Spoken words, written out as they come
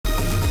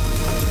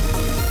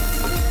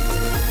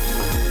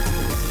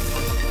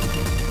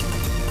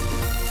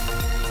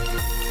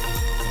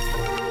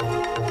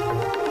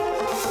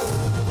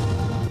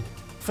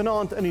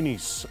Vanaand in die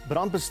nuus.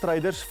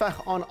 Brandbestryders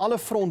veg aan alle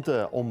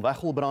fronte om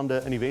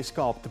wegholbrande in die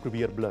Wes-Kaap te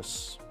probeer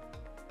blus.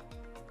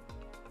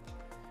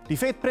 Die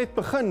vetpret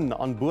begin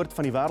aan boord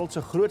van die wêreld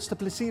se grootste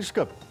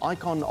plesierskip,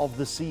 Icon of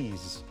the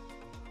Seas.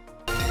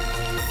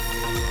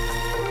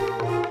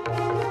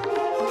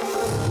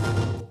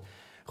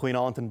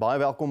 Goeienaand en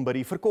baie welkom by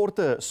die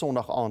verkorte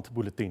Sondag-aand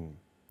bulletin.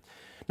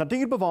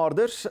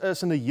 Natuurbewaarders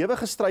is in 'n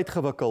ewige stryd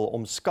gewikkel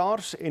om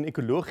skaars en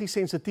ekologies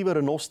sensitiewe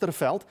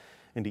renosterveld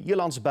en die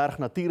Elandsberg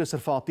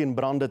Natuurreservaat teen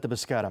brande te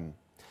beskerm.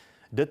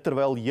 Dit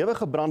terwyl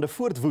ewige brande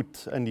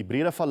voortwoed in die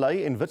Brede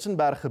Vallei en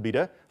Witzenberg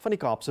gebiede van die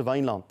Kaapse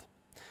Wynland.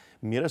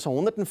 Meer as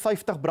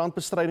 150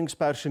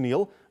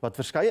 brandbestrydingspersoneel wat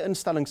verskeie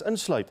instellings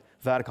insluit,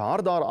 werk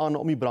hard daaraan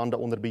om die brande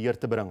onder beheer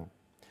te bring.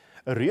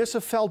 'n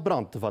Reuse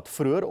veldbrand wat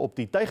vroeër op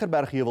die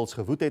Tygerbergheuwels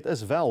gewoed het,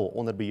 is wel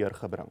onder beheer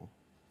gebring.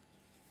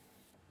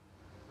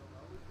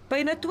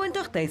 Byna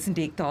 20.000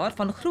 hektaar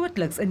van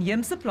grootliks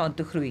inheemse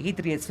plantegroei het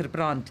reeds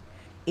verbrand.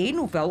 En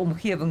hoewel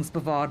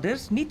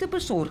omgewingsbewaarders nie te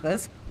besorg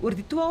is oor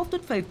die 12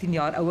 tot 15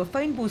 jaar oue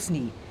fynbos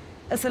nie,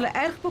 is hulle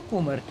erg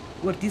bekommerd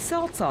oor die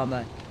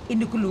seldsame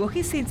en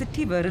ekologies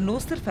sensitiewe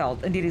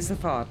renosterveld in die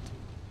reservaat.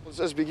 Ons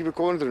is bietjie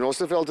bekommerd.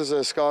 Renosterveld is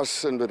 'n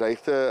skaars en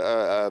bedreigde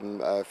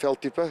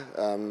veldtipe.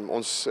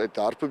 Ons het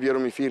hard probeer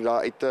om die vuur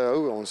daar uit te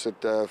hou. Ons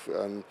het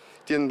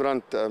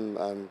teenbrand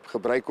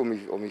gebruik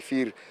om die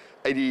vuur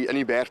in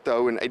die berg te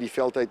hou en uit die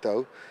veld uit te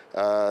hou,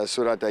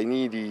 sodat hy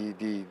nie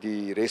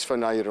die res van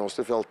daai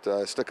renosterveld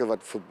stukke wat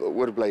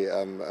oorbly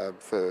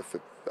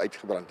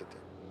uitgebrand het.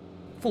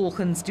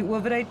 Volgens die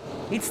owerheid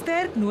het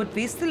sterk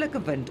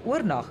noordwestelike wind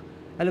oornag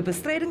hulle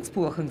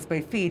bestrydingspogings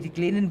by Fairy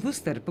Glen en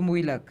Woester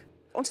bemoeilik.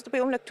 Ons het op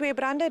die oomblik 2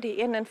 brande,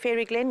 die een in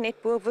Fairy Glen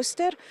net bo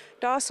Woester.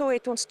 Daarso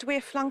het ons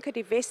 2 flanke,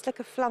 die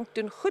westelike flank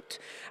doen goed.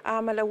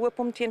 Hulle hoop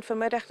om teen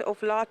vanmiddag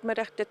of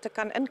laatmiddag dit te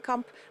kan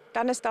inkamp.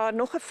 Dan is daar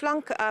nog 'n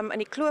flank in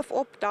die kloof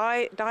op.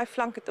 Daai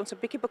flank het ons 'n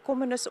bietjie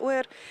bekommernis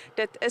oor.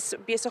 Dit is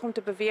besig om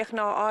te beweeg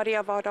na 'n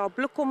area waar daar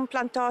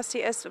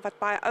bloekomplantasie is wat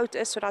baie oud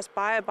is, so daar's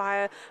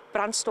baie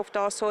brandstof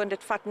daarso en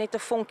dit vat net 'n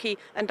vonkie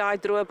in daai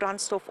droë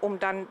brandstof om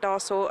dan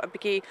daarso 'n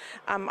bietjie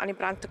aan die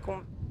brand te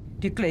kom.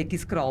 Die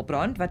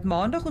Kleutjieskraalbrand wat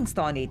maandag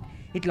ontstaan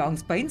het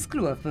langs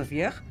Beinskloof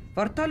beweeg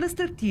waar talle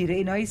strukture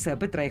en huise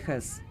bedreig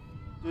is.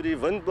 Toe die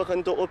wind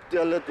begin te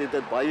optel het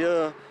dit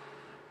baie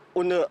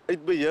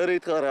uit beheer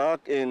het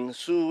geraak en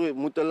so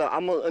moet hulle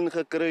almal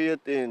ingekry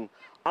het en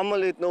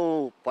almal het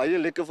nou baie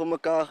lekker vir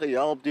mekaar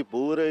gehelp, die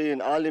boere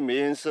en al die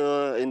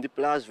mense en die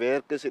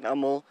plaaswerkers en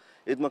almal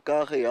het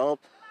mekaar gehelp.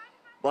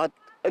 Wat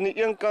aan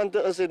die een kant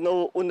is dit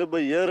nou onder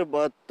beheer,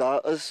 maar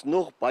daar is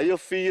nog baie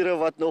vure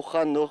wat nog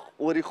gaan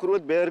oor die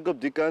groot berge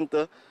op die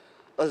kante.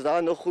 Is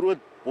daar nog groot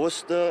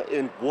bosse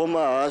en bome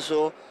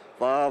hierso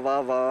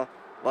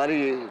waar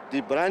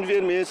die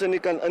brandweermense nie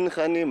kan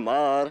ingaan nie,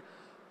 maar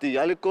die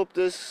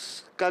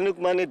helikopters kan ook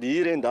maar net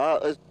hier en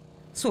daar is.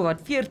 Sowat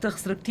 40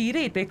 strukture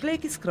het by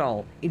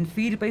Kleutjieskraal en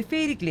 4 by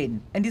Fairy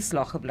Glen in die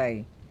slag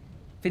gebly.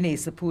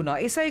 Vanessa Puna,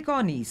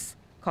 SABC Nuus,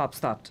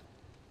 Kaapstad.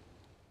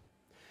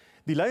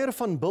 Die leier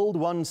van Build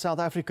One South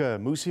Africa,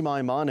 Mmusi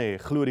Maimane,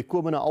 glo die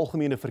komende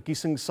algemene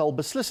verkiesing sal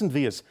beslissend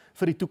wees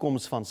vir die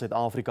toekoms van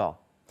Suid-Afrika.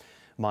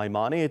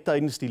 Maimane het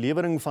tydens die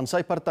lewering van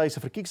sy party se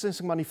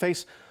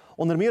verkiesingsmanifest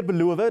onder meer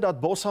beloof dat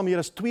Bossa meer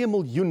as 2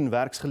 miljoen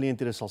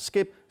werksgeleenthede sal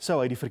skep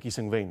sou hy die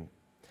verkiesing wen.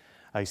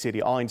 Hy sê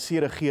die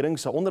ANC-regering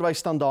se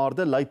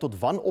onderwysstandaarde lei tot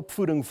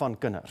wanopvoeding van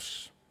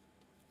kinders.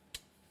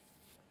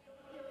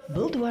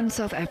 Build One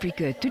South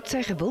Africa toets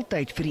sy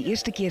gewildheid vir die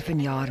eerste keer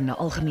vanjaar in 'n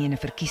algemene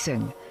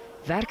verkiesing.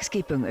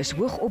 Werkskepping is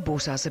hoog op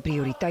Bossa se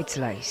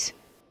prioriteitslys.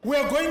 We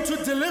are going to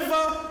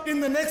deliver in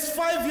the next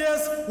 5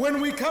 years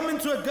when we come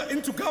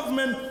into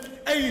government,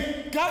 a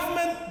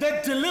government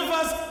that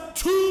delivers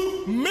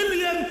 2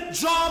 million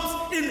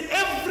jobs in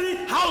every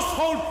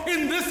household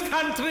in this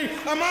country.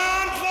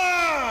 Amandla!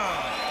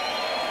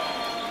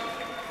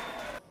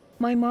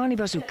 Maimane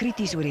was ook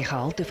krities oor die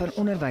gehalte van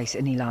onderwys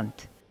in die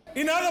land.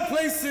 In other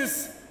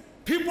places,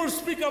 people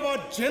speak about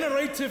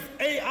generative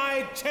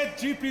AI,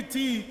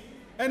 ChatGPT,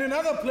 and in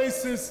other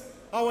places,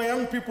 our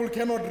young people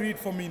cannot read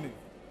for meaning.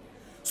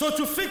 So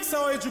to fix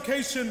our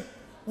education,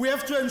 we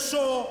have to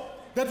ensure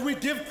that we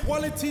give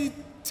quality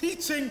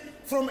teaching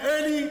from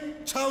early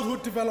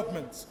childhood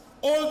development,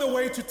 all the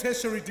way to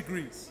tertiary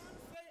degrees.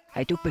 Hy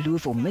het ook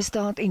beloof om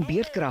misdaad en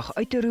beerdkrag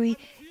uit te roei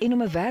en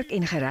om 'n werk-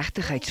 en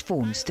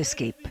geregtigheidsfonds te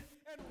skep.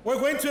 We're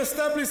going to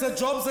establish a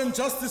jobs and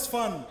justice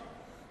fund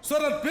so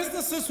that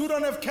businesses who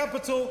don't have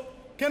capital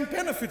can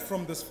benefit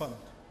from this fund.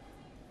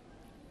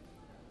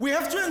 We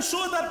have to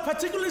ensure that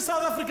particularly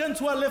South Africans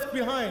who are left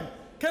behind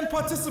can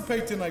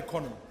participate in the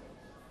economy.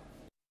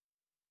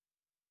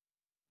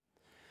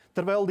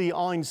 Terwyl die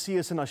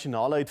ANC se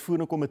nasionale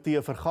uitvoerende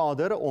komitee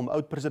vergader om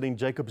oud-president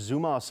Jacob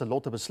Zuma se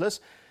lot te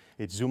beslis,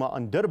 het Zuma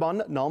aan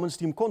Durban namens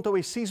die Mkhonto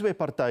weSizwe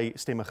party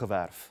stemme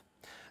gewerf.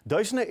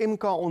 Duisende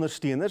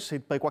MK-ondersteuners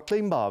het by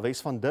KwaXimba,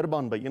 Wes van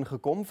Durban,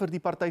 byeengekom vir die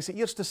party se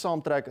eerste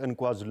saamtrek in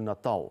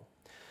KwaZulu-Natal.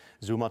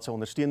 Zuma het sy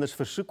ondersteuners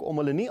versoek om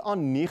hulle nie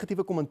aan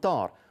negatiewe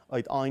kommentaar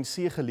uit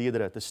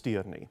ANC-geleedere te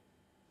steur nie.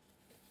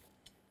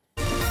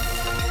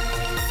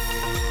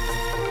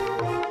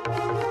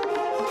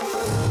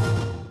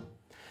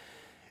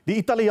 Die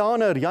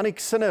Italianer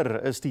Yannick Sinner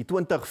is die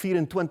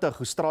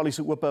 2024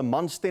 Australiese Ope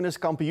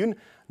manstenniskampioen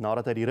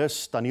nadat hy die Rus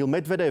Daniil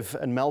Medvedev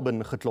in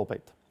Melbourne geklop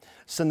het.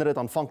 Sinner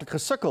het aanvanklik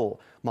gesukkel,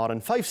 maar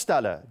in 5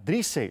 stelle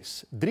 3-6,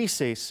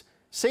 3-6,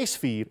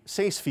 6-4,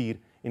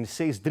 6-4 en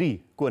 6-3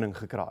 koning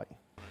gekraai.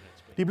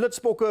 Die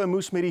Blitsbokke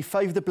moes met die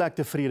 5de plek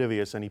tevrede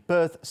wees in die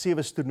Perth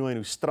Sevens toernooi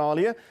in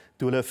Australië,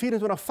 toe hulle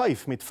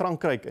 24-5 met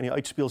Frankryk in die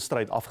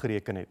uitspeelstryd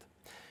afgereken het.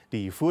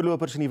 Die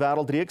voorlopers in die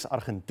wêreldreeks,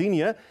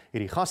 Argentinië, het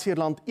die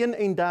gasheerland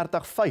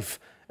 31-5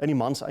 in die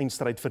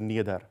manseindstryd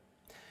verneder.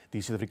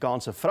 Die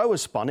Suid-Afrikaanse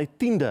vrouespan het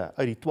 10de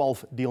uit die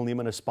 12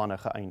 deelnemende spanne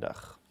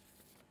geëindig.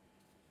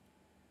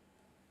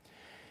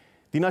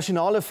 Die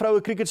nasionale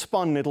vroue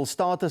cricketspan het hul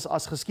status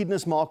as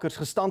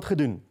geskiedenismakers gestand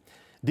gedoen.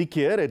 Die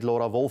keer het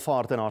Laura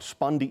Wolvaart en haar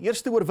span die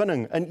eerste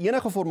oorwinning in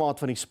enige formaat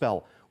van die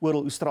spel oor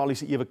hul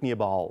Australiese eweknie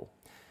behaal.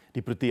 Die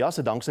Proteas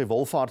het danksy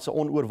Wolvaart se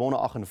onoorwonne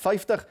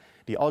 58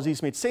 die Aussies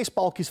met 6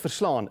 paltjies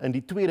verslaan in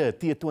die tweede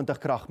T20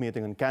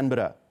 kragmeting in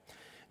Canberra.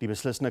 Die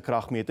beslissende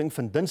kragmeting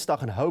vind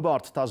Dinsdag in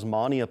Hobart,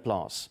 Tasmanië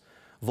plaas.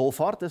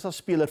 Wolvaart is as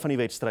speler van die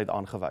wedstryd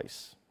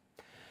aangewys.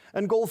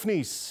 In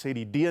golfnuus het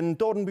die Deen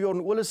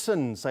Torbjørn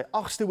Olesen sy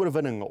 8ste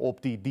oorwinning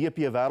op die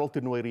DP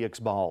wêreldtoernooi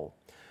reeks behaal.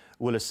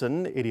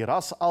 Olesen het die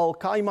Ras Al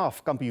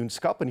Khaimah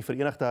kampioenskap in die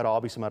Verenigde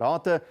Arabiese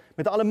Emirate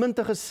met 'n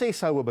allemintige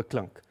 6 houe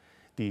beklink.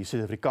 Die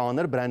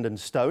Suid-Afrikaner Brandon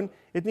Stone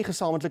het nie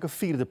gesamentlike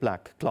 4de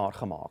plek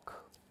klaargemaak.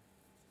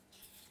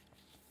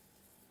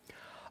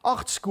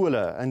 8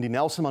 skole in die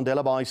Nelson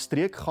Mandela Bay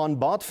streek gaan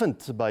baat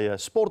vind by 'n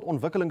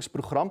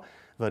sportontwikkelingsprogram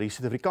wat die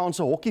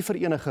Suid-Afrikaanse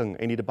Hokkievereniging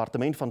en die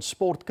Departement van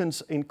Sport,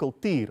 Kuns en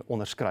Kultuur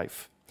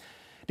onderskryf.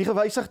 Die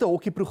gewysigde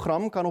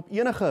hokkieprogram kan op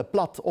enige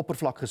plat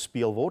oppervlak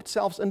gespeel word,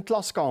 selfs in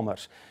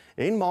klaskamers,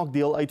 en maak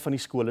deel uit van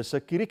die skole se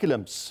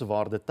kurrikulums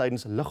waar dit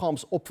tydens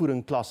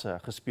liggaamsopvoedingklasse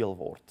gespeel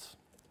word.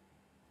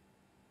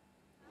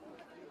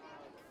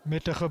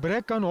 Met 'n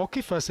gebrek aan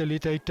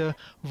hokkiefasiliteite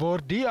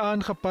word die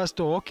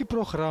aangepaste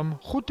hokkieprogram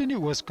goed in die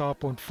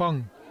Oos-Kaap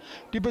ontvang.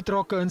 Die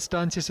betrokke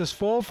instansies is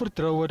vol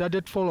vertroue dat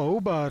dit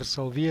volhoubaar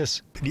sal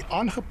wees. Die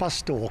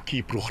aangepaste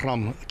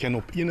hokkieprogram kan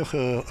op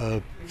enige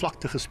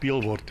vlakte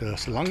gespeel word.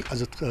 Solank as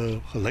dit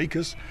gelyk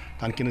is,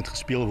 dan kan dit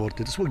gespeel word.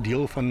 Dit is ook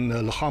deel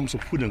van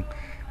liggaamsopvoeding.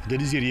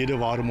 Dit is die rede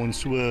waarom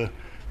ons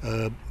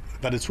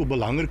dat dit so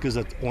belangrik is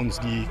dat ons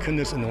die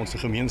kinders in ons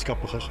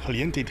gemeenskappe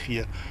geleentheid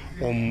gee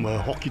om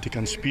hokkie te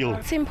kan speel.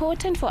 It's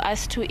important for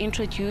us to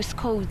introduce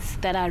codes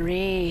that are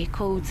rare,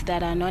 codes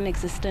that are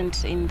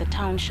non-existent in the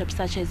township,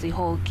 such as the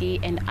hockey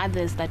and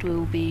others that we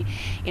will be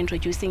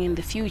introducing in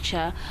the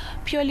future,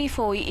 purely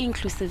for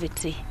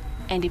inclusivity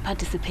and the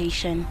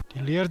participation.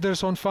 Die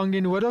leerders ontvang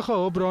die nodige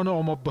hulpbronne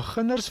om op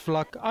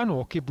beginnersvlak aan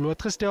hokkie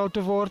blootgestel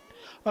te word,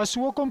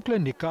 asook om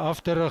klinieke af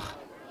te rig.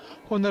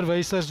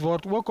 Onderwysers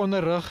word ook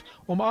onderrig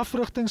om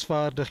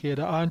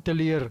afrigtingsvaardighede aan te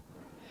leer.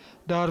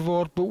 Daar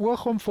word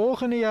beoog om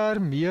volgende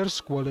jaar meer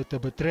skole te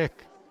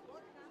betrek.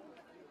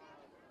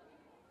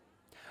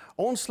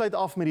 Ons sluit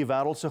af met die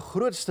wêreld se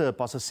grootste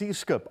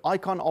passasiersskip,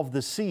 Icon of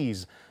the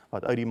Seas,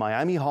 wat uit die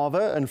Miami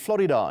hawe in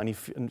Florida in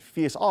die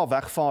VSA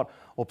wegvaar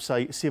op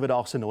sy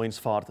 7-daagse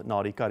nooiensvaart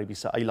na die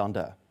Karibiese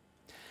eilande.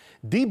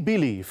 Die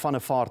bilie van 'n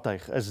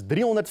vaartuig is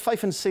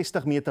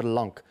 365 meter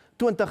lank,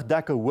 20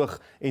 dekke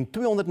hoog en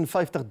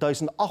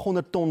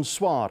 250.800 ton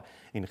swaar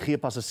en gee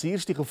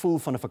passasiers die gevoel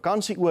van 'n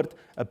vakansieoord,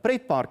 'n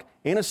pretpark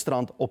en 'n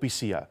strand op die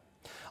see.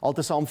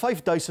 Altesaam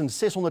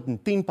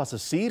 5.610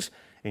 passasiers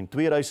en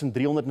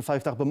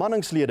 2.350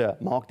 bemanningslede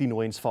maak die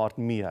nooiensvaart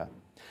mee.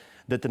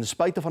 Dit ten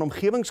spyte van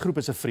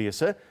omgewingsgroepe se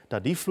vrese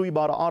dat die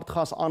vloeibare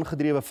aardgas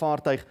aangedrewe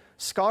vaartuig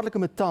skadelike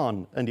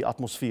metaan in die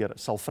atmosfeer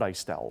sal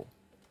vrystel.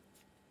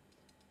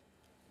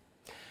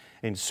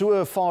 En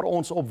so vaar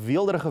ons op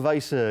weelderige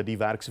wyse die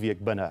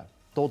werksweek binne.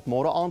 Tot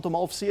môre aand om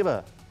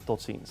 6:30.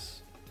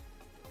 Totsiens.